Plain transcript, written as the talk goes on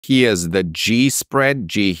Here's the G spread.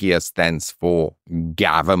 G here stands for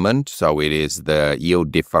government. So it is the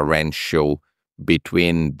yield differential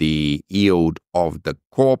between the yield of the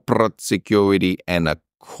corporate security and a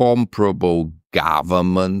comparable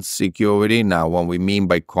government security. Now, what we mean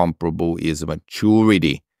by comparable is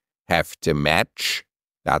maturity have to match.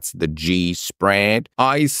 That's the G spread.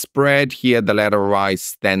 I spread, here the letter I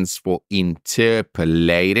stands for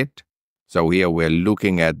interpolated. So here we're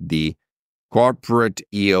looking at the corporate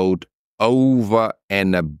yield over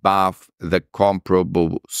and above the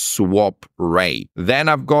comparable swap rate. Then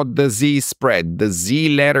I've got the Z spread. The Z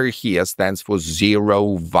letter here stands for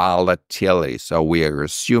zero volatility. So we are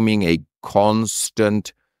assuming a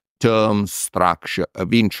constant term structure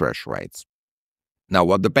of interest rates. Now,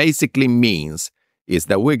 what that basically means is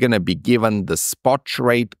that we're going to be given the spot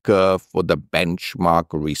rate curve for the benchmark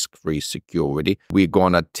risk-free security. We're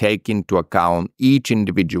going to take into account each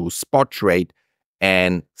individual spot rate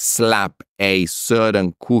and slap a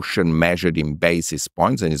certain cushion measured in basis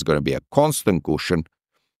points, and it's going to be a constant cushion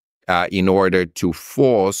in order to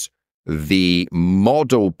force the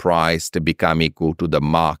model price to become equal to the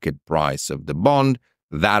market price of the bond.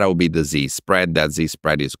 That'll be the Z spread. That Z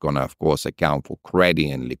spread is going to, of course, account for credit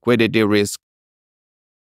and liquidity risk.